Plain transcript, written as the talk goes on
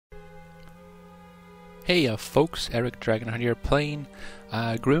Hey folks, Eric Dragonheart here playing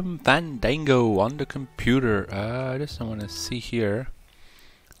Grim Fandango on the computer. I just want to see here.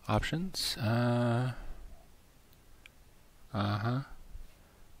 Options. Just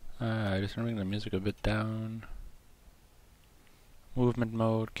bring the music a bit down. Movement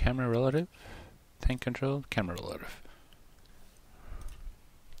mode, camera relative, tank control, camera relative.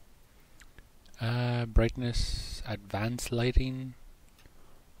 Brightness, advanced lighting,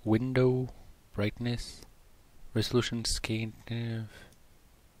 window, brightness, resolution, scale.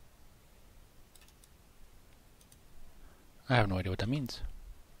 I have no idea what that means.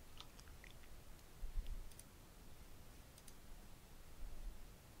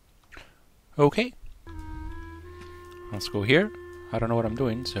 Okay, let's go here. I don't know what I'm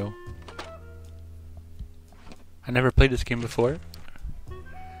doing, so I never played this game before.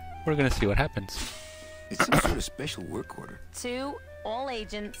 We're gonna see what happens. It's some sort of special work order. To all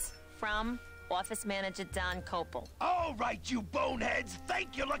agents from Office Manager Don Copel. All right, you boneheads,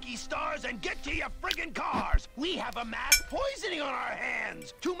 thank your lucky stars and get to your friggin' cars. We have a mass poisoning on our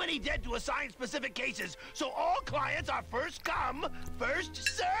hands. Too many dead to assign specific cases, so all clients are first come, first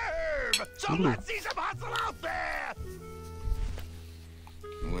serve. So let's see some hustle out there.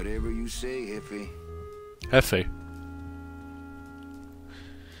 Whatever you say, Hefe. Hefe.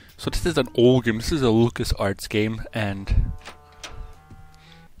 So this is an old game. This is a LucasArts game, and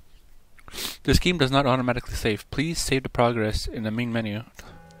this game does not automatically save. Please save the progress in the main menu.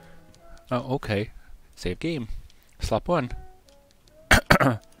 Oh, okay. Save game. Slap 1.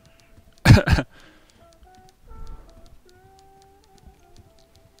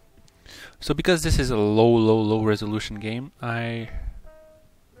 So because this is a low resolution game,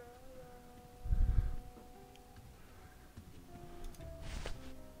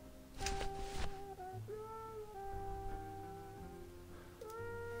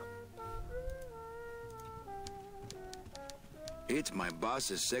 It's my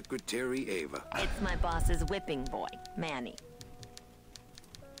boss's secretary, Ava. It's my boss's whipping boy, Manny.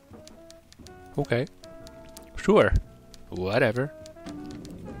 Okay. Sure. Whatever.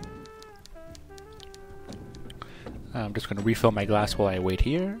 I'm just gonna refill my glass while I wait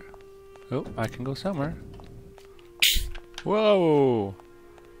here. Oh, I can go somewhere. Whoa!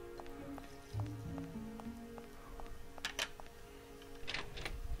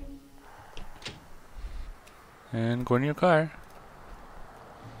 And go in your car.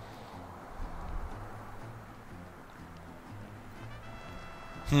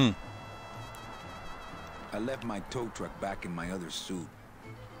 I left my tow truck back in my other suit.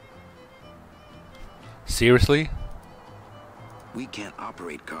 Seriously? We can't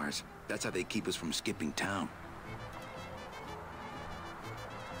operate cars. That's how they keep us from skipping town.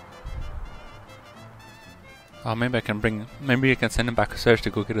 Oh, maybe I can send him back upstairs to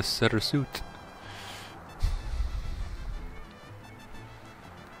go get a better suit.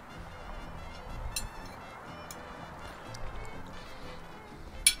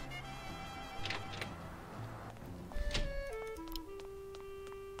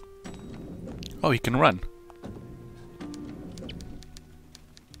 Oh, he can run.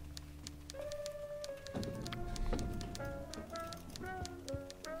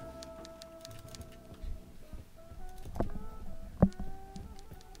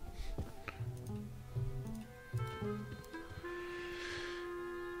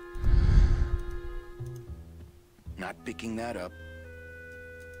 Not picking that up.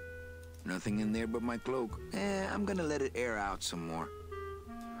 Nothing in there but my cloak. I'm gonna let it air out some more.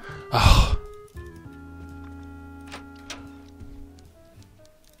 Oh.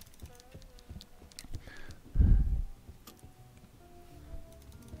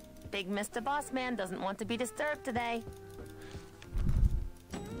 Big Mr. Bossman doesn't want to be disturbed today.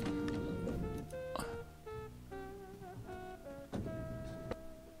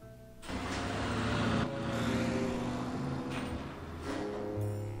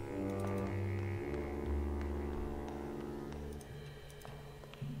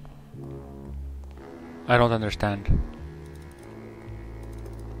 I don't understand.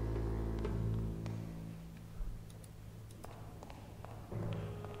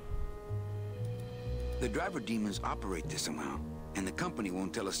 The driver demons operate this somehow, and the company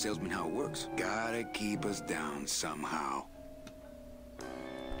won't tell a salesman how it works. Gotta keep us down somehow.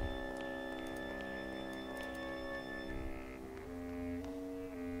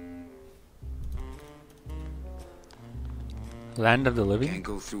 Land of the living? Can't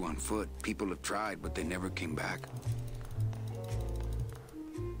go through on foot. People have tried, but they never came back.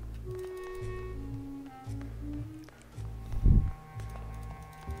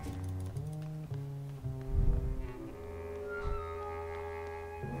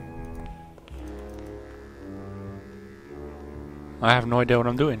 I have no idea what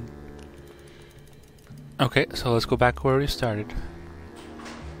I'm doing. Okay, so let's go back where we started.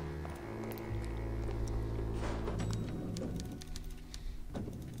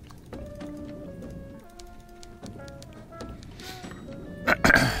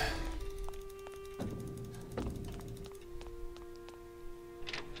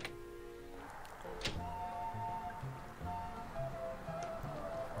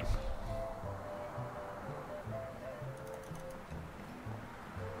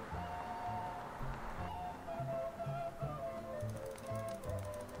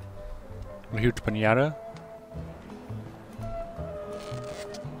 A huge pinata.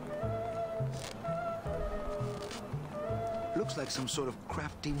 Looks like some sort of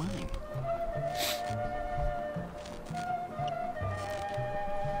crafty mine.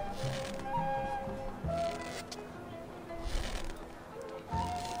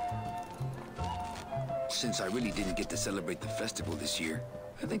 Since I really didn't get to celebrate the festival this year,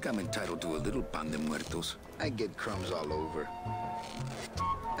 I think I'm entitled to a little pan de muertos. I get crumbs all over.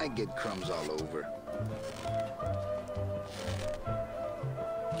 I get crumbs all over.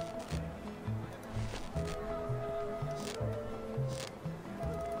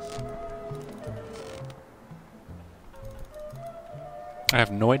 I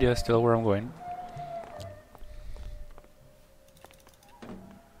have no idea still where I'm going.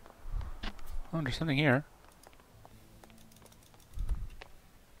 Oh, there's something here.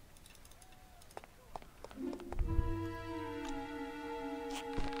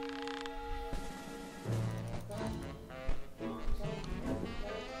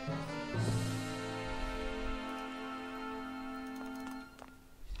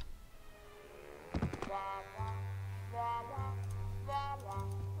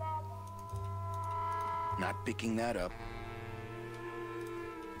 Not picking that up.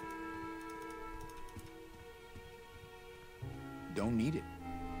 Don't need it.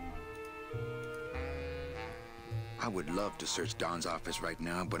 I would love to search Don's office right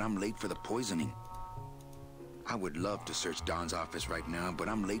now, but I'm late for the poisoning. I would love to search Don's office right now, but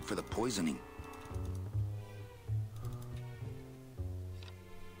I'm late for the poisoning.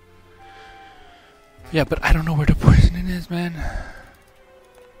 Yeah, but I don't know where the poisoning is, man.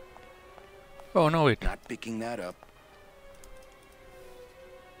 Oh, no, wait. Not picking that up.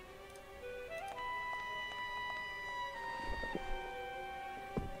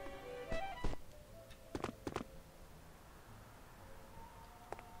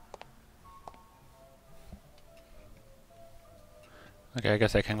 Okay, I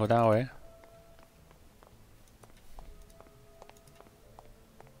guess I can go that way.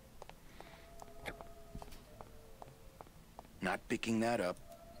 Not picking that up.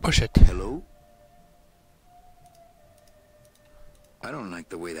 Push it. Hello? I don't like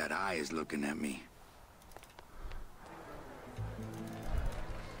the way that eye is looking at me.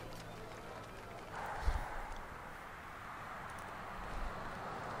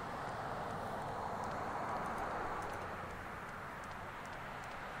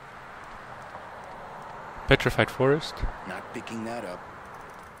 Petrified forest. Not picking that up.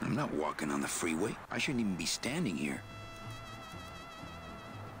 I'm not walking on the freeway. I shouldn't even be standing here.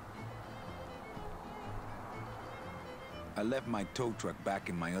 I left my tow truck back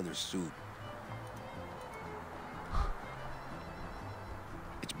in my other suit.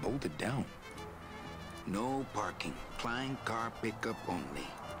 It's bolted down. No parking. Client car pickup only.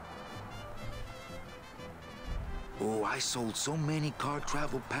 Oh, I sold so many car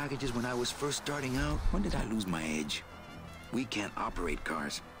travel packages when I was first starting out. When did I lose my edge? We can't operate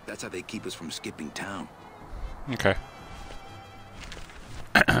cars. That's how they keep us from skipping town. Okay.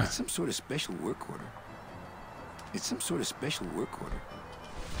 It's some sort of special work order. It's some sort of special work order.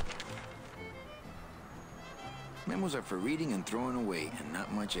 Memos are for reading and throwing away, and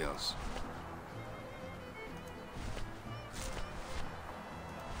not much else.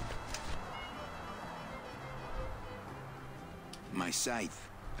 My scythe.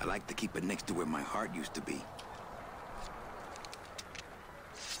 I like to keep it next to where my heart used to be.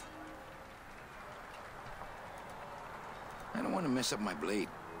 I don't want to mess up my blade.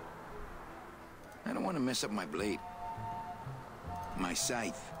 I don't want to mess up my blade. My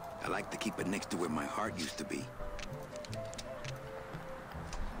scythe. I like to keep it next to where my heart used to be.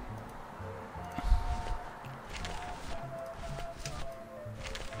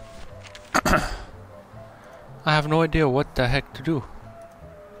 I have no idea what the heck to do.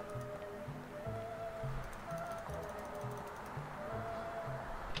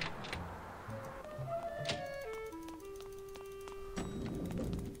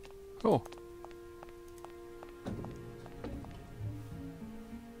 Oh.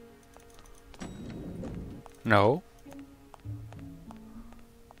 No.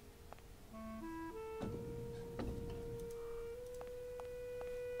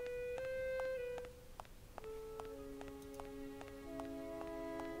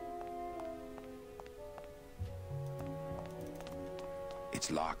 It's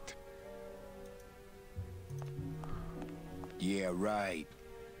locked. Yeah, right.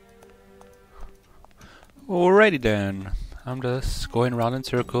 Alrighty then. I'm just going around in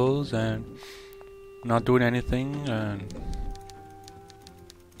circles and not doing anything and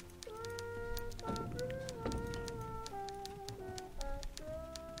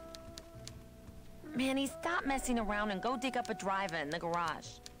Manny, stop messing around and go dig up a driver in the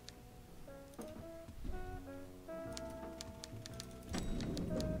garage.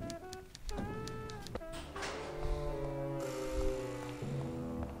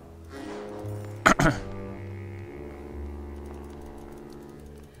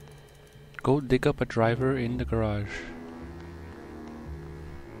 go dig up a driver in the garage.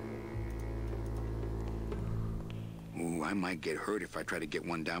 Ooh, I might get hurt if I try to get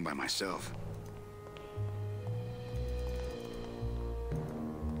one down by myself.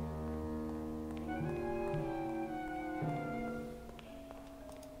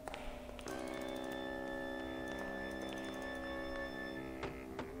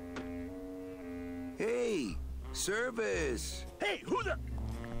 Hey, service. Hey, who the...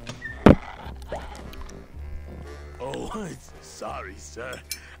 Oh, sorry, sir.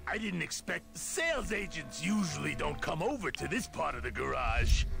 I didn't expect... Sales agents usually don't come over to this part of the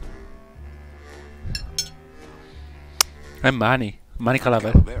garage. I'm Manny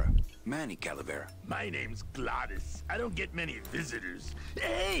Calavera. Calavera. Manny Calavera. My name's Gladys. I don't get many visitors.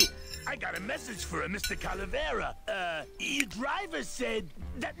 Hey, I got a message for a Mr. Calavera. Your driver said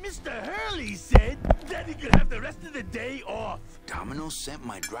that Mr. Hurley said that he could have the rest of the day off. Domino sent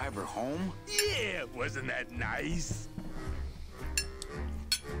my driver home? Yeah, wasn't that nice?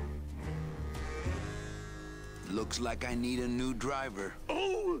 Looks like I need a new driver.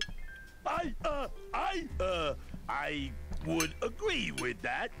 Oh, I would agree with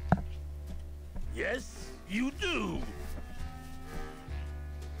that. Yes, you do.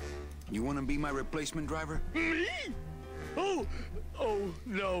 You want to be my replacement driver? Me? Oh,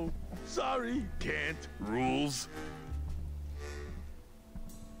 no. Sorry, can't. Rules.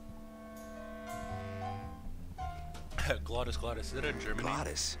 Glottis. Is it a German name?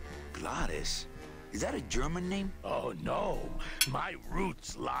 Glottis? Is that a German name? Oh, no. My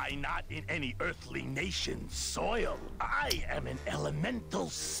roots lie not in any earthly nation's soil. I am an elemental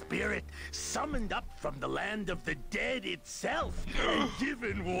spirit summoned up from the land of the dead itself and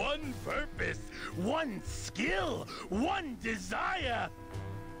given one purpose, one skill, one desire.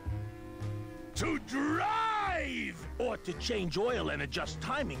 To drive! Or to change oil and adjust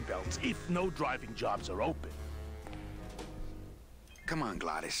timing belts if no driving jobs are open. Come on,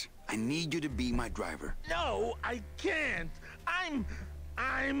 Glottis. I need you to be my driver. No, I can't. I'm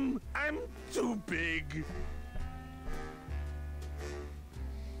too big.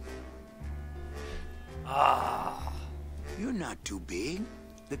 You're not too big.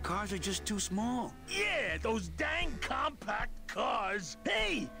 The cars are just too small. Yeah, those dang compact cars.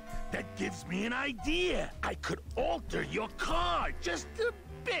 Hey, that gives me an idea. I could alter your car just a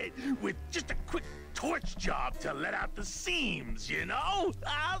bit with just a quick torch job to let out the seams, you know?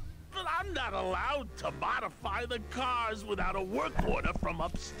 But I'm not allowed to modify the cars without a work order from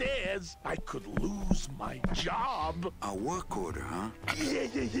upstairs. I could lose my job. A work order, huh?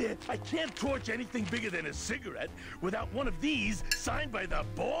 Yeah. I can't torch anything bigger than a cigarette without one of these signed by the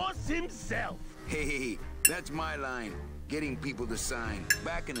boss himself. Hey, that's my line. Getting people to sign.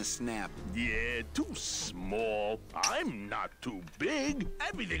 Back in a snap. Yeah, too small. I'm not too big.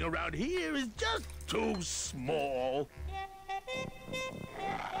 Everything around here is just too small.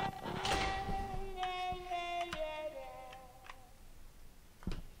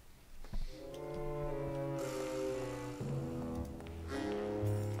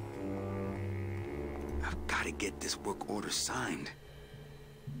 I've got to get this work order signed.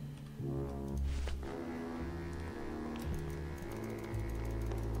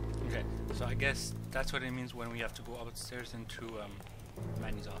 Okay, so I guess that's what it means when we have to go upstairs into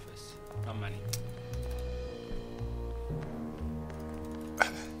Manny's office. Manny.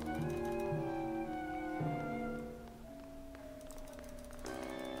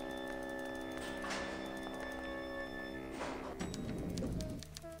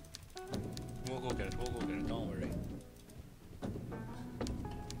 We'll go get it, don't worry.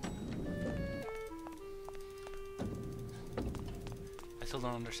 I still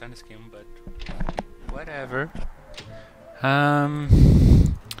don't understand this game, but whatever.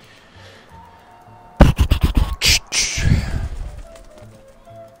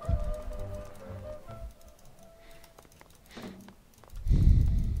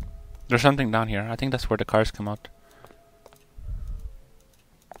 There's something down here. I think that's where the cars come out.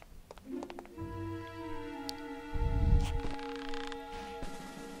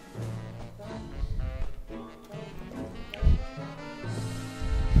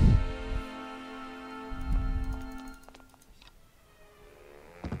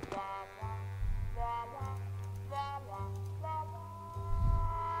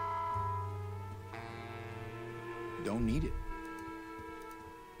 don't need it.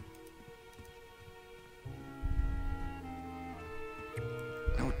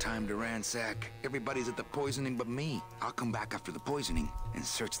 No time to ransack. Everybody's at the poisoning but me. I'll come back after the poisoning and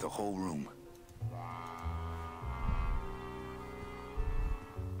search the whole room.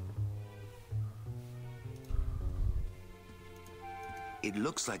 It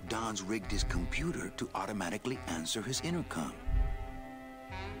looks like Don's rigged his computer to automatically answer his intercom.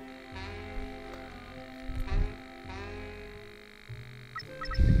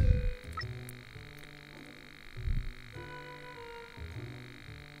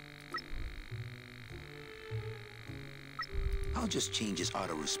 I'll just change his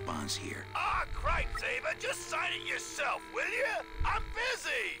auto response here. Ah, cripe, Saber, just sign it yourself, will you? I'm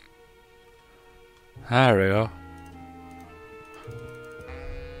busy. There we go.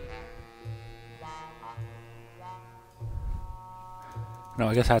 No,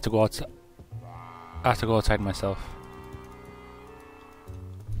 I guess I have to go outside. I have to go outside myself.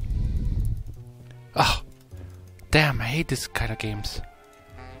 Oh, damn! I hate this kind of games.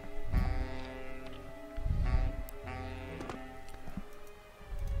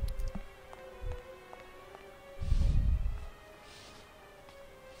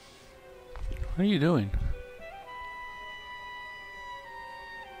 What are you doing?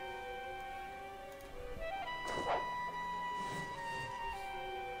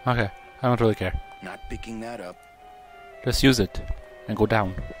 Okay, I don't really care. Not picking that up. Just use it and go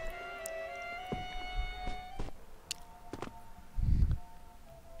down.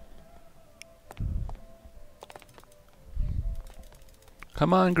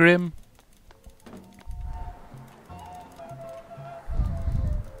 Come on, Grim.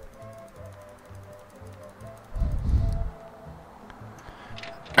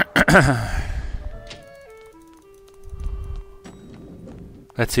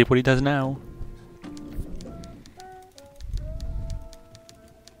 Let's see what he does now.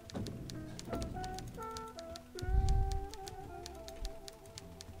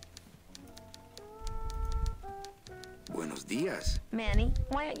 Buenos dias. Manny,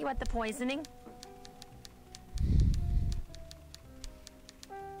 why aren't you at the poisoning?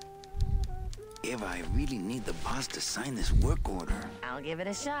 Eva, I really need the boss to sign this work order. I'll give it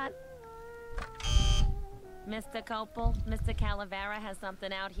a shot. Mr. Copel, Mr. Calavera has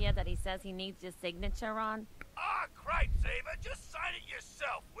something out here that he says he needs your signature on. Ah, cripe, Saber, just sign it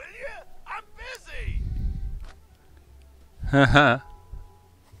yourself, will you? I'm busy. Haha.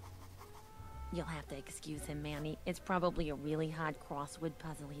 You'll have to excuse him, Manny. It's probably a really hard crossword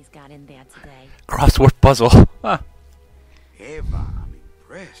puzzle he's got in there today. Crossword puzzle. Ah. Eva, I'm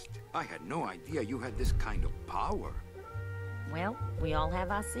impressed. I had no idea you had this kind of power. Well, we all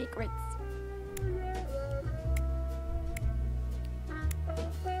have our secrets.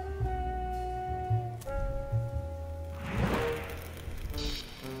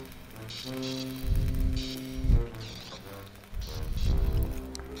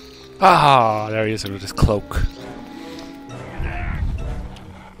 Ah, there he is with his cloak.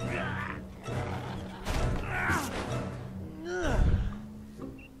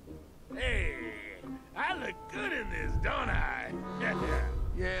 Hey, I look good in this, don't I?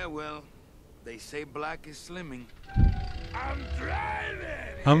 Yeah, well, they say black is slimming. I'm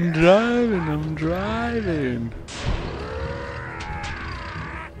driving. I'm driving, I'm driving.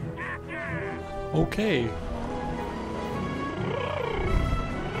 Okay.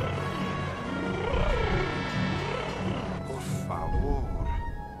 Por favor.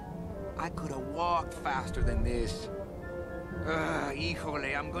 I could have walked faster than this.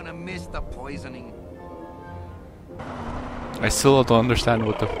 Híjole, I'm gonna miss the poisoning. I still don't understand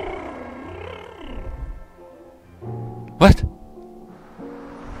what the... What?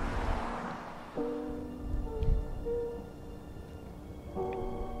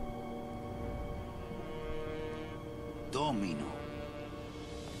 Domino.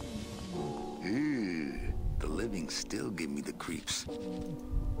 Ew, the living still give me the creeps.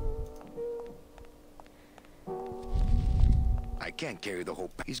 I can't carry the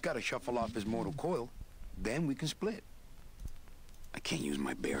whole He's got to shuffle off his mortal coil. Then we can split. I can't use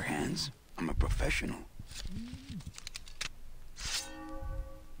my bare hands. I'm a professional.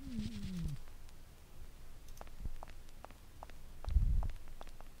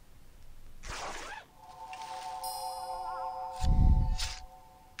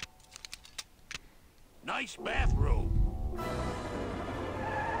 Nice bathrobe.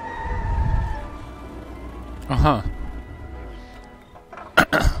 Uh-huh.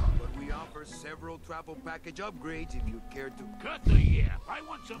 But we offer several travel package upgrades if you care to. Cut the yap. I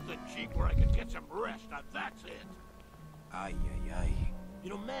want something cheap where I can get some rest. Now that's it. Ay, ay, ay. You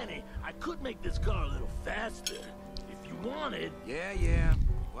know, Manny, I could make this car a little faster you wanted. Yeah,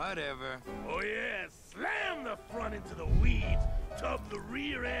 whatever. Oh yeah, slam the front into the weeds, tub the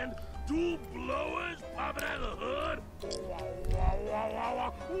rear end, dual blowers, pop it out of the hood.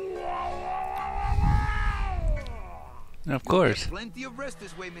 Of course. Plenty of rest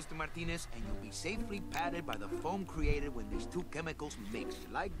this way, Mr. Martinez, and you'll be safely padded by the foam created when these two chemicals mix,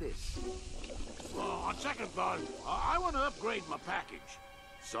 like this. On second thought, I want to upgrade my package.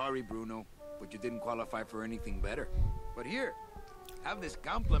 Sorry, Bruno, but you didn't qualify for anything better. But here, have this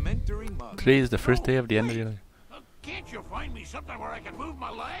complimentary mug. Today is the first day of the end of the year. Can't you find me something where I can move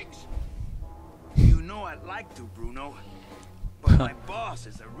my legs? You know I'd like to, Bruno, but my boss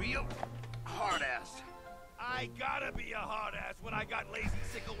is a real hard-ass. I gotta be a hard ass when I got lazy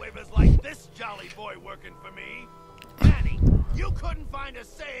sickle wavers like this jolly boy working for me. Manny, you couldn't find a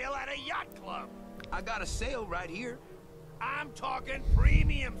sale at a yacht club. I got a sale right here. I'm talking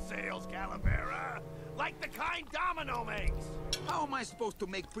premium sales, Calavera. Like the kind Domino makes. How am I supposed to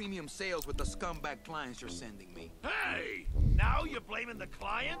make premium sales with the scumbag clients you're sending me? Hey! Now you're blaming the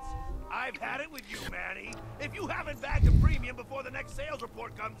clients? I've had it with you, Manny. If you haven't bagged a premium before the next sales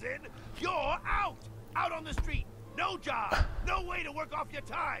report comes in, you're out! Out on the street. No job. No way to work off your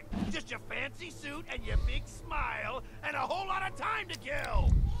time. Just your fancy suit and your big smile and a whole lot of time to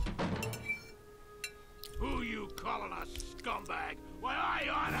kill. Who you calling a scumbag? Why, I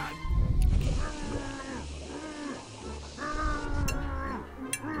oughta...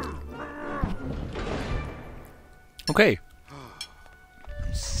 Okay.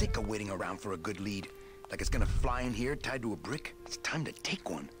 I'm sick of waiting around for a good lead. Like it's gonna fly in here tied to a brick. It's time to take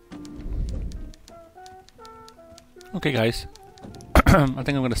one. Okay, guys. I think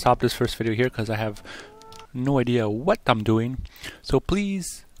I'm going to stop this first video here because I have no idea what I'm doing. So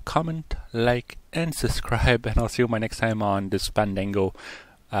please comment, like, and subscribe, and I'll see you my next time on this Fandango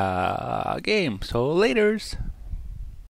game. So laters.